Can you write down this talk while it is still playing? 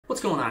What's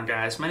going on,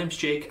 guys? My name's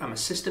Jake. I'm a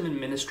system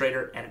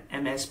administrator at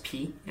an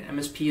MSP. An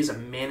MSP is a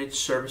managed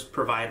service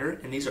provider,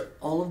 and these are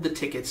all of the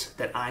tickets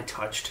that I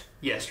touched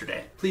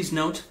yesterday. Please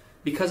note,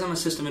 because I'm a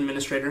system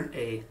administrator,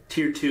 a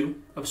tier 2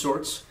 of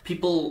sorts,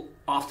 people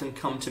often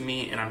come to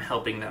me and I'm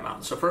helping them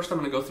out. So first I'm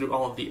going to go through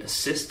all of the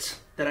assists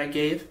that I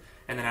gave,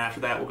 and then after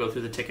that we'll go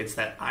through the tickets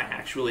that I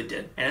actually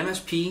did. At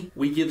MSP,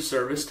 we give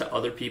service to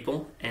other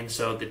people, and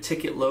so the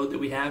ticket load that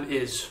we have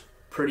is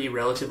pretty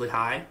relatively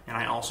high, and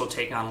I also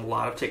take on a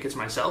lot of tickets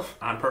myself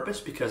on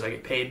purpose because I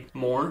get paid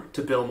more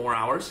to bill more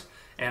hours,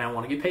 and I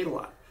want to get paid a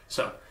lot.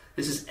 So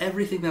this is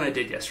everything that I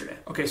did yesterday.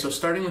 Okay, so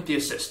starting with the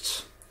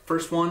assists.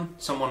 First one,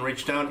 someone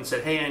reached out and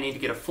said, hey, I need to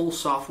get a full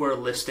software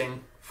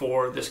listing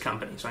for this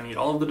company. So I need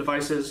all of the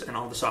devices and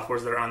all the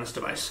softwares that are on this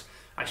device.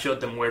 I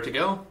showed them where to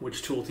go,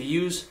 which tool to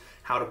use,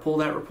 how to pull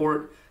that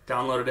report,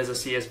 download it as a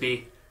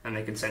CSV, and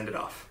they can send it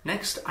off.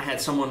 Next, I had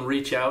someone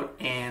reach out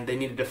and they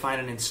needed to find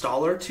an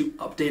installer to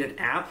update an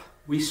app.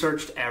 We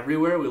searched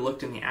everywhere. We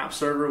looked in the app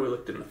server, we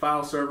looked in the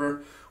file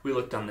server, we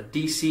looked on the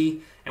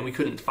DC, and we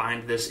couldn't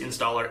find this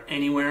installer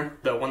anywhere.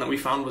 The one that we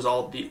found was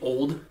all the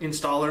old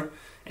installer,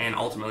 and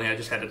ultimately I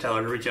just had to tell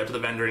her to reach out to the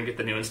vendor and get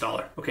the new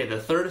installer. Okay, the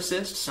third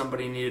assist,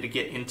 somebody needed to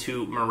get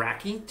into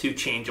Meraki to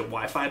change a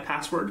Wi-Fi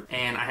password,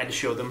 and I had to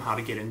show them how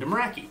to get into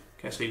Meraki.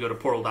 Okay, so you go to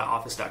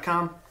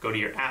portal.office.com, go to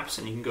your apps,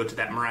 and you can go to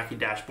that Meraki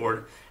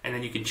dashboard, and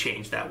then you can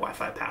change that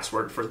Wi-Fi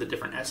password for the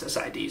different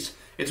SSIDs.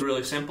 It's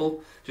really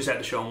simple, just had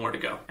to show them where to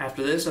go.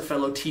 After this, a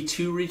fellow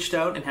T2 reached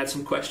out and had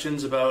some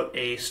questions about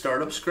a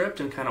startup script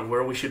and kind of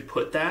where we should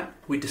put that.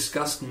 We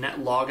discussed net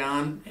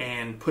logon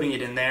and putting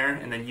it in there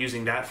and then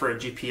using that for a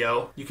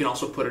GPO. You can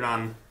also put it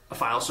on a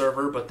file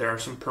server, but there are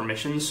some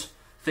permissions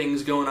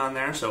things going on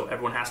there, so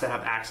everyone has to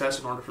have access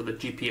in order for the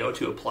GPO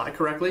to apply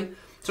correctly.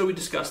 So we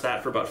discussed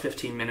that for about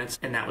 15 minutes,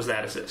 and that was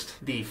that assist.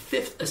 The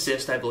fifth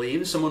assist, I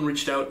believe, someone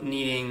reached out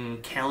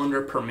needing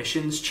calendar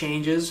permissions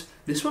changes.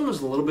 This one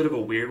was a little bit of a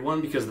weird one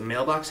because the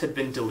mailbox had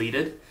been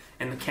deleted,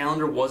 and the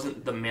calendar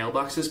wasn't the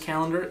mailbox's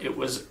calendar. It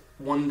was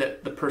one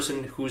that the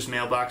person whose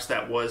mailbox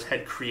that was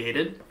had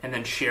created and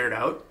then shared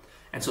out.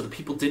 And so the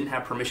people didn't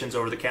have permissions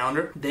over the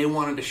calendar. They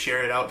wanted to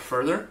share it out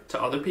further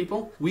to other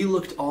people. We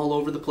looked all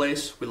over the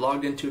place. We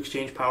logged into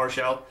Exchange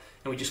PowerShell,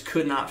 and we just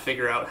could not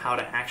figure out how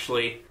to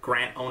actually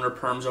grant owner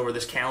perms over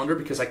this calendar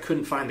because I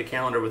couldn't find the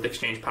calendar with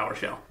Exchange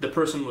PowerShell. The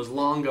person was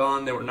long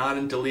gone. They were not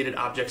in deleted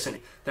objects, and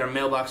their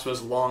mailbox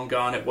was long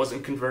gone. It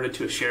wasn't converted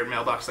to a shared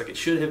mailbox like it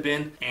should have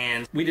been,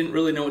 and we didn't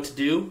really know what to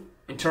do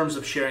in terms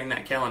of sharing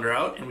that calendar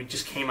out, and we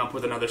just came up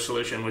with another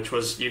solution, which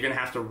was you're going to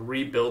have to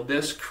rebuild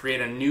this,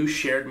 create a new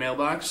shared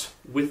mailbox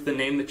with the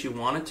name that you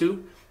want it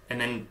to, and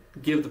then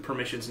give the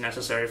permissions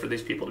necessary for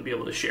these people to be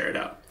able to share it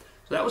out.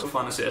 So that was a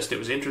fun assist. It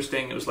was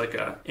interesting. It was like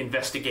a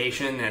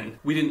investigation, and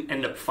we didn't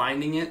end up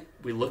finding it.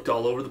 We looked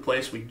all over the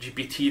place. We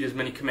GPT'd as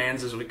many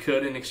commands as we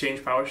could in Exchange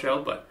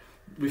PowerShell, but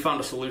we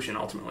found a solution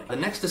ultimately. The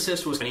next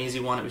assist was an easy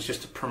one. It was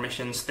just a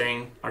permissions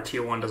thing. Our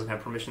tier 1 doesn't have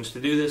permissions to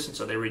do this, and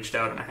so they reached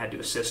out and I had to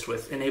assist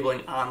with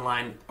enabling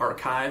online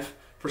archive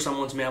for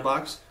someone's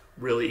mailbox.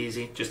 Really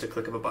easy, just a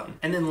click of a button.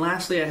 And then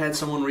lastly, I had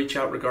someone reach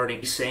out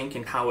regarding sync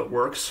and how it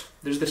works.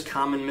 There's this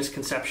common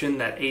misconception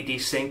that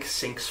AD sync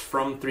syncs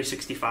from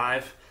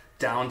 365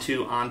 down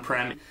to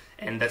on-prem,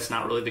 and that's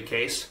not really the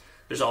case.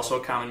 There's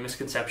also a common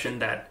misconception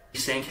that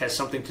sync has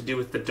something to do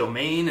with the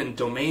domain and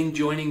domain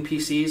joining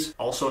PCs,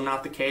 also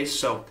not the case.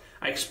 So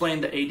I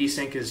explained that AD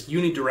sync is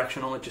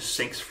unidirectional. It just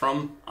syncs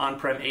from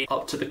on-prem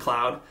up to the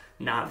cloud,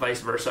 not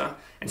vice versa.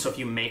 And so if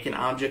you make an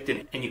object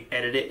and you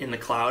edit it in the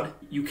cloud,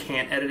 you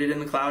can't edit it in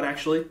the cloud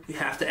actually. You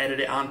have to edit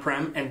it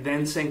on-prem and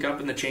then sync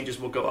up and the changes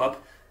will go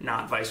up,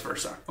 not vice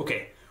versa.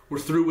 Okay, we're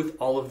through with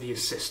all of the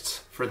assists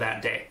for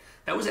that day.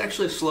 That was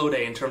actually a slow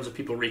day in terms of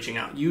people reaching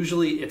out.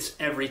 Usually it's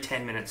every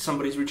 10 minutes.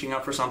 Somebody's reaching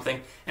out for something,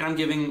 and I'm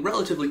giving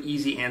relatively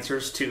easy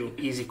answers to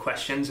easy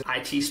questions in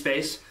IT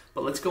space.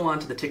 But let's go on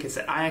to the tickets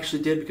that I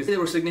actually did because they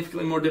were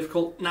significantly more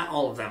difficult. Not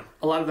all of them.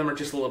 A lot of them are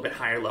just a little bit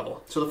higher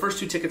level. So the first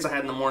two tickets I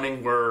had in the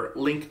morning were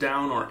link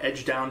down or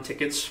edge down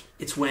tickets.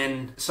 It's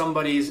when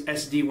somebody's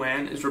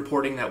SD-WAN is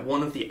reporting that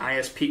one of the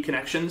ISP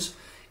connections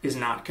is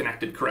not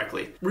connected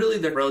correctly. Really,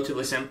 they're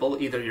relatively simple.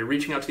 Either you're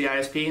reaching out to the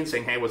ISP and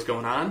saying, hey, what's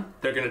going on?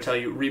 They're going to tell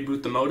you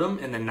reboot the modem,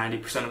 and then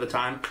 90% of the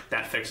time,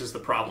 that fixes the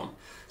problem.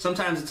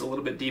 Sometimes it's a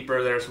little bit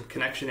deeper. There are some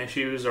connection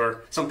issues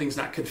or something's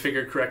not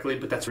configured correctly,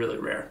 but that's really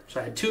rare.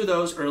 So I had two of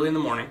those early in the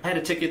morning. I had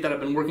a ticket that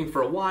I've been working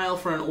for a while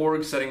for an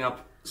org setting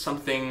up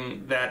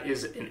something that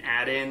is an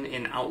add-in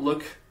in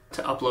Outlook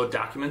to upload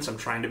documents. I'm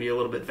trying to be a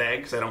little bit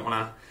vague because I don't want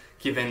to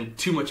give in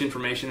too much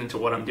information into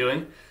what I'm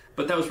doing.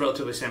 But that was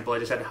relatively simple. I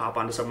just had to hop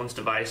onto someone's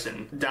device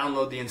and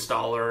download the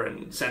installer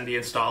and send the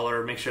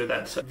installer, make sure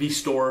that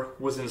vStore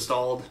was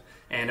installed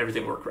and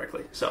everything worked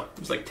correctly. So it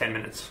was like 10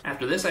 minutes.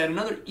 After this, I had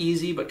another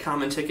easy but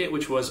common ticket,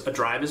 which was a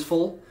drive is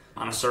full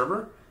on a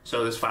server.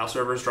 So this file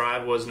server's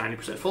drive was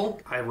 90% full.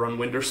 I run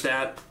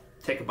Windorstat,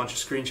 take a bunch of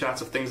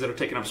screenshots of things that are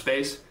taking up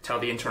space, tell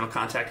the internal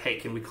contact, hey,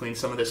 can we clean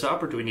some of this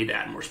up or do we need to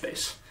add more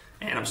space?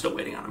 and I'm still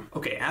waiting on them.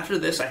 Okay, after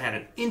this I had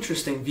an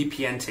interesting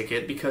VPN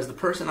ticket because the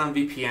person on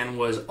VPN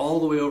was all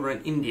the way over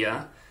in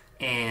India,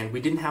 and we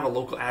didn't have a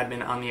local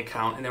admin on the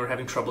account, and they were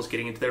having troubles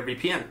getting into their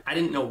VPN. I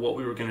didn't know what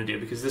we were going to do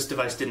because this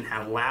device didn't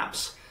have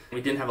LAPs.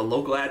 We didn't have a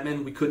local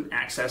admin. We couldn't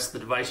access the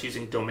device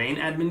using domain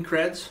admin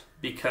creds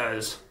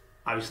because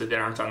obviously they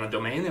aren't on the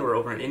domain. They were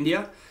over in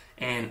India,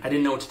 and I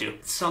didn't know what to do.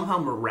 Somehow,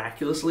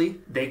 miraculously,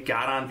 they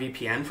got on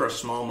VPN for a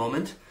small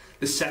moment.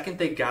 The second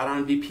they got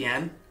on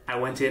VPN, I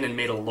went in and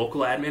made a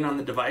local admin on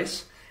the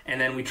device, and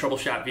then we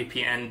troubleshot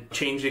VPN,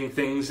 changing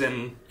things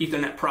in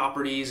Ethernet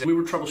properties. We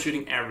were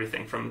troubleshooting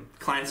everything from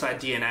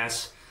client-side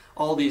DNS,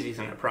 all these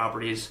Ethernet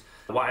properties,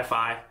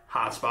 Wi-Fi,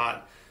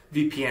 hotspot,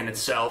 VPN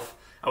itself.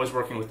 I was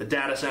working with the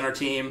data center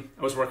team.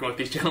 I was working with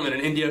these gentlemen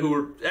in India who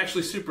were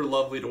actually super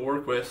lovely to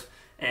work with,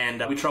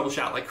 and we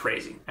troubleshot like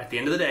crazy. At the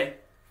end of the day,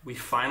 we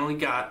finally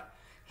got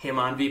him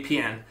on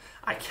VPN.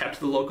 I kept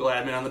the local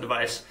admin on the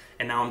device,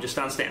 and now I'm just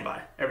on standby.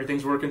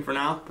 Everything's working for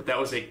now, but that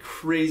was a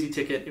crazy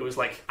ticket. It was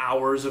like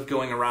hours of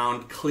going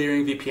around,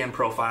 clearing VPN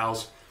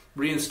profiles,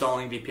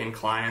 reinstalling VPN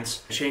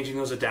clients, changing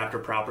those adapter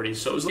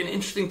properties. So it was an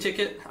interesting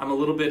ticket. I'm a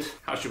little bit,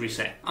 how should we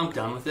say, I'm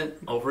done with it,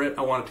 over it.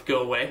 I want it to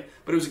go away,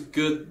 but it was a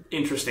good,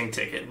 interesting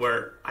ticket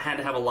where I had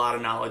to have a lot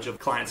of knowledge of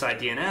client-side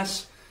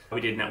DNS.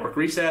 We did network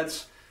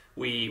resets.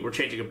 We were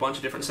changing a bunch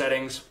of different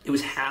settings. It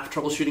was half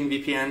troubleshooting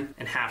VPN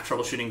and half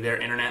troubleshooting their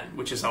internet,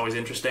 which is always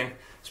interesting,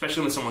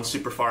 especially when someone's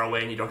super far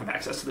away and you don't have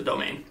access to the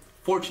domain.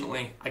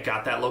 Fortunately, I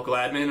got that local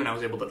admin and I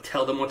was able to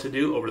tell them what to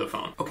do over the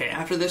phone. Okay,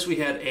 after this we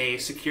had a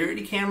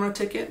security camera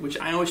ticket, which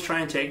I always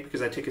try and take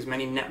because I take as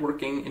many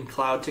networking and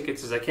cloud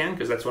tickets as I can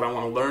because that's what I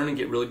want to learn and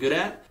get really good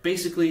at.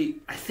 Basically,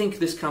 I think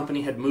this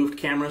company had moved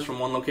cameras from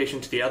one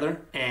location to the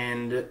other,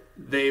 and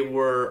they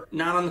were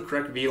not on the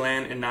correct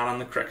VLAN and not on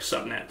the correct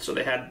subnet. So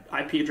they had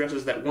IP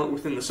addresses that weren't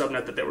within the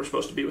subnet that they were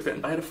supposed to be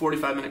within. I had a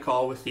 45-minute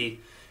call with the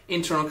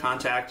internal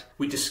contact.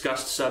 We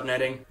discussed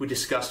subnetting. We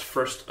discussed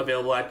first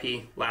available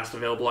IP, last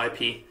available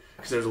IP,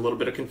 because there's a little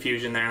bit of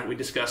confusion there. We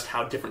discussed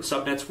how different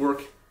subnets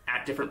work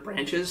at different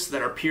branches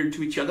that are peered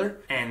to each other.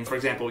 And for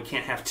example, we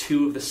can't have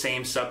two of the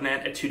same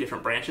subnet at two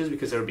different branches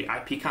because there would be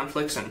IP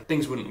conflicts and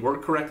things wouldn't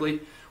work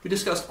correctly. We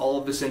discussed all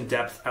of this in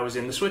depth. I was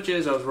in the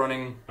switches, I was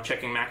running,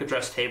 checking MAC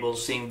address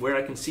tables, seeing where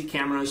I can see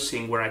cameras,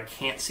 seeing where I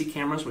can't see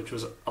cameras, which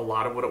was a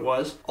lot of what it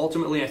was.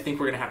 Ultimately, I think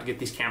we're gonna have to get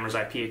these cameras'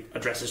 IP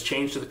addresses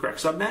changed to the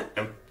correct subnet.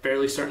 I'm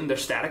fairly certain they're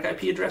static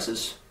IP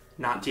addresses,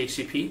 not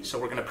DHCP, so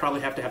we're gonna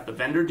probably have to have the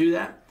vendor do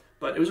that.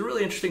 But it was a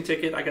really interesting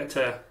ticket. I got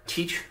to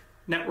teach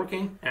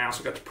networking, and I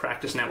also got to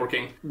practice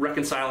networking,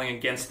 reconciling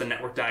against the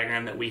network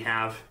diagram that we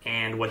have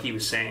and what he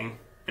was saying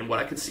and what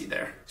I could see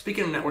there.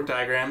 Speaking of network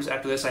diagrams,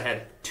 after this I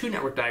had two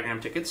network diagram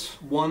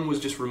tickets. One was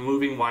just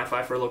removing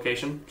Wi-Fi for a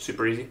location,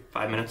 super easy,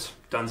 5 minutes,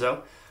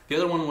 donezo. The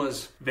other one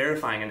was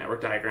verifying a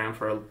network diagram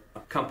for a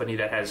company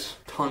that has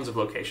tons of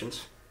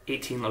locations,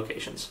 18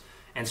 locations.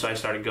 And so I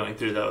started going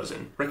through those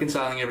and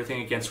reconciling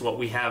everything against what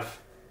we have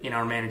in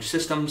our managed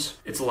systems.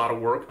 It's a lot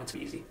of work, it's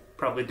easy.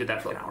 Probably did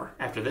that for an hour.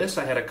 After this,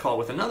 I had a call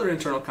with another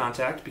internal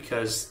contact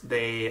because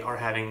they are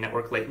having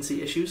network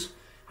latency issues.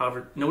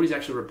 However, nobody's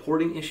actually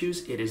reporting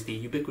issues. It is the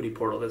Ubiquity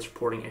portal that's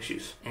reporting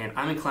issues. And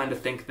I'm inclined to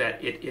think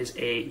that it is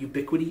a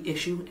Ubiquity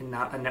issue and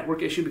not a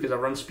network issue because I've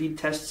run speed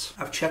tests.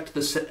 I've checked the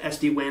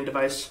SD-WAN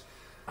device.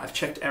 I've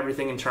checked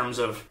everything in terms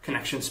of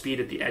connection speed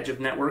at the edge of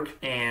network,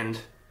 and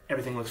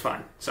everything looks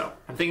fine. So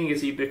I'm thinking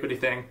it's a Ubiquity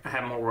thing. I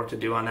have more work to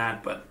do on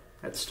that, but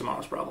that's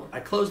tomorrow's problem.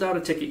 I closed out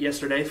a ticket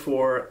yesterday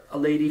for a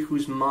lady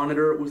whose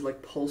monitor was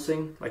like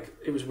pulsing. Like,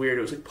 it was weird.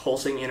 It was like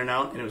pulsing in and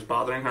out, and it was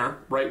bothering her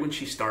right when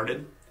she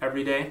started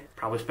every day.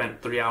 Probably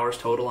spent 3 hours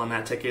total on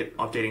that ticket,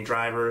 updating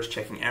drivers,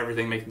 checking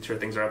everything, making sure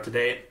things are up to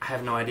date. I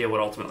have no idea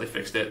what ultimately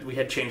fixed it. We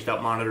had changed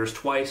out monitors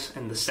twice,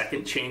 and the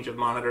second change of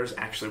monitors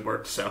actually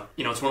worked. So,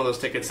 you know, it's one of those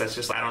tickets that's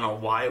just, I don't know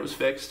why it was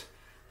fixed,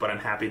 but I'm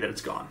happy that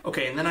it's gone.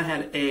 Okay, and then I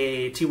had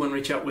a T1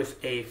 reach out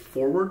with a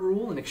forward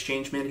rule, an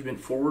exchange management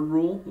forward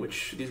rule,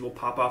 which these will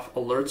pop off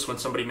alerts when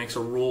somebody makes a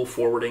rule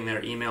forwarding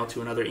their email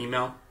to another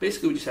email.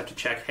 Basically, we just have to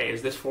check, hey,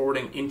 is this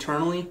forwarding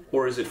internally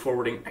or is it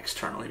forwarding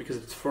externally? Because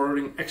if it's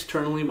forwarding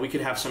externally, we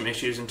could have some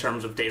issues in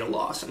terms of data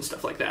loss and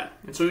stuff like that.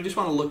 And so we just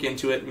want to look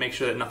into it, make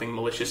sure that nothing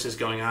malicious is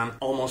going on.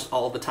 Almost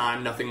all the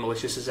time, nothing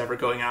malicious is ever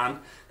going on.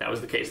 That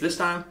was the case this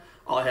time.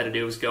 All I had to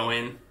do was go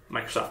in,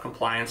 Microsoft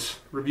compliance,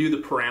 review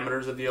the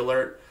parameters of the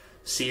alert,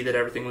 see that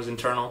everything was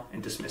internal,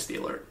 and dismiss the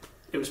alert.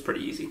 It was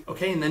pretty easy.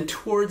 Okay, and then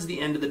towards the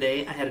end of the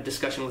day, I had a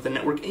discussion with a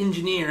network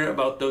engineer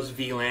about those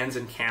VLANs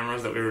and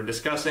cameras that we were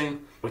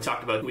discussing. We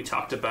talked about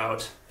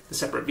the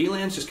separate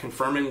VLANs, just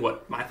confirming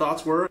what my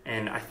thoughts were,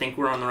 and I think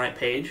we're on the right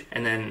page,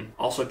 and then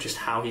also just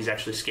how he's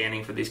actually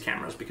scanning for these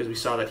cameras, because we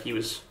saw that he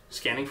was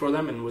scanning for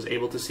them and was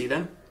able to see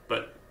them,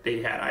 but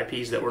they had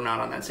IPs that were not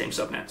on that same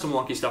subnet. Some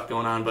wonky stuff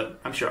going on, but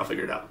I'm sure I'll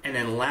figure it out. And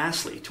then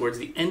lastly, towards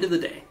the end of the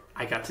day,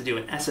 I got to do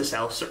an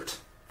SSL cert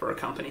for a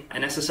company.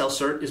 An SSL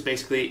cert is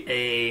basically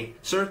a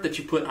cert that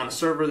you put on a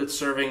server that's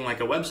serving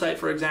like a website,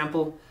 for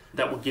example,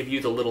 that will give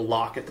you the little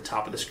lock at the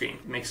top of the screen.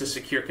 It makes a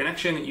secure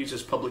connection. It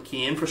uses public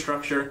key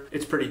infrastructure.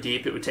 It's pretty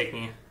deep. It would take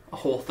me a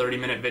whole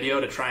 30-minute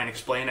video to try and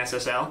explain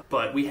SSL,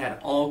 but we had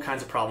all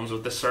kinds of problems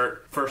with the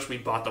cert. First, we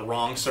bought the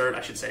wrong cert.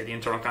 I should say the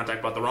internal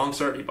contact bought the wrong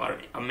cert. He bought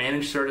a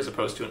managed cert as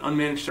opposed to an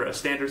unmanaged cert, a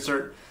standard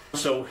cert.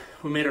 So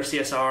we made our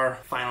CSR,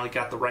 finally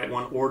got the right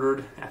one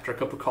ordered after a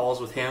couple calls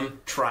with him,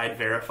 tried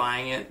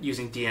verifying it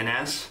using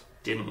DNS.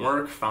 Didn't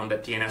work, found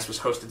that DNS was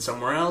hosted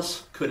somewhere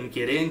else, couldn't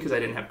get in because I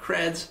didn't have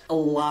creds. A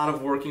lot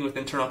of working with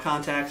internal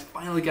contacts,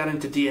 finally got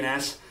into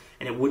DNS,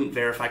 and it wouldn't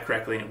verify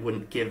correctly and it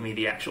wouldn't give me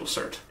the actual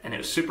cert. And it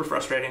was super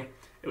frustrating.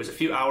 It was a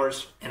few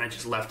hours and I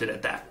just left it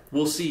at that.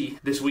 We'll see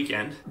this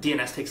weekend.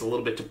 DNS takes a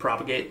little bit to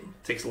propagate,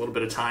 takes a little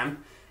bit of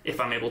time. If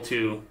I'm able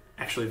to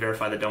actually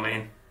verify the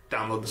domain,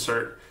 download the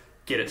cert,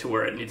 get it to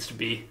where it needs to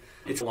be.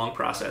 It's a long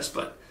process,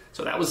 but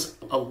so that was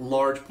a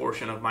large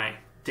portion of my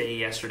day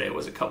yesterday,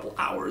 was a couple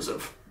hours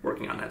of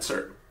working on that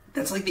cert.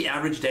 That's like the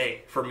average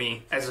day for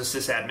me as a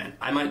sysadmin.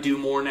 I might do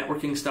more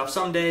networking stuff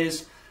some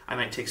days. I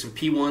might take some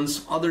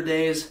P1s other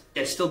days.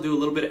 I still do a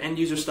little bit of end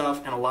user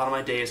stuff, and a lot of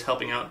my day is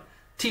helping out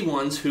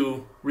T1s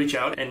who reach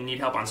out and need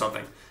help on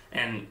something.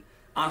 And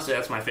honestly,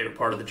 that's my favorite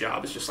part of the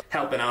job, is just like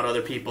helping out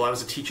other people. I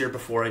was a teacher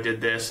before I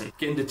did this, and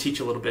getting to teach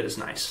a little bit is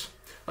nice.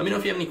 Let me know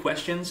if you have any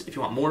questions. If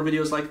you want more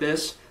videos like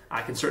this,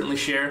 I can certainly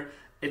share.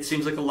 It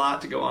seems like a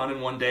lot to go on in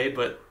one day,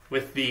 but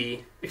with the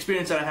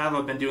experience that I have,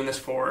 I've been doing this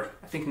for,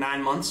 I think,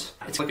 9 months.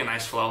 It's like a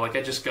nice flow. Like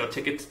I just go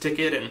ticket to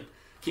ticket and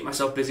keep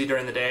myself busy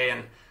during the day,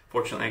 and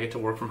fortunately I get to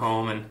work from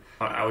home, and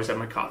I always have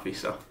my coffee,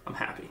 so I'm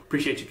happy.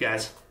 Appreciate you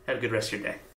guys. Have a good rest of your day.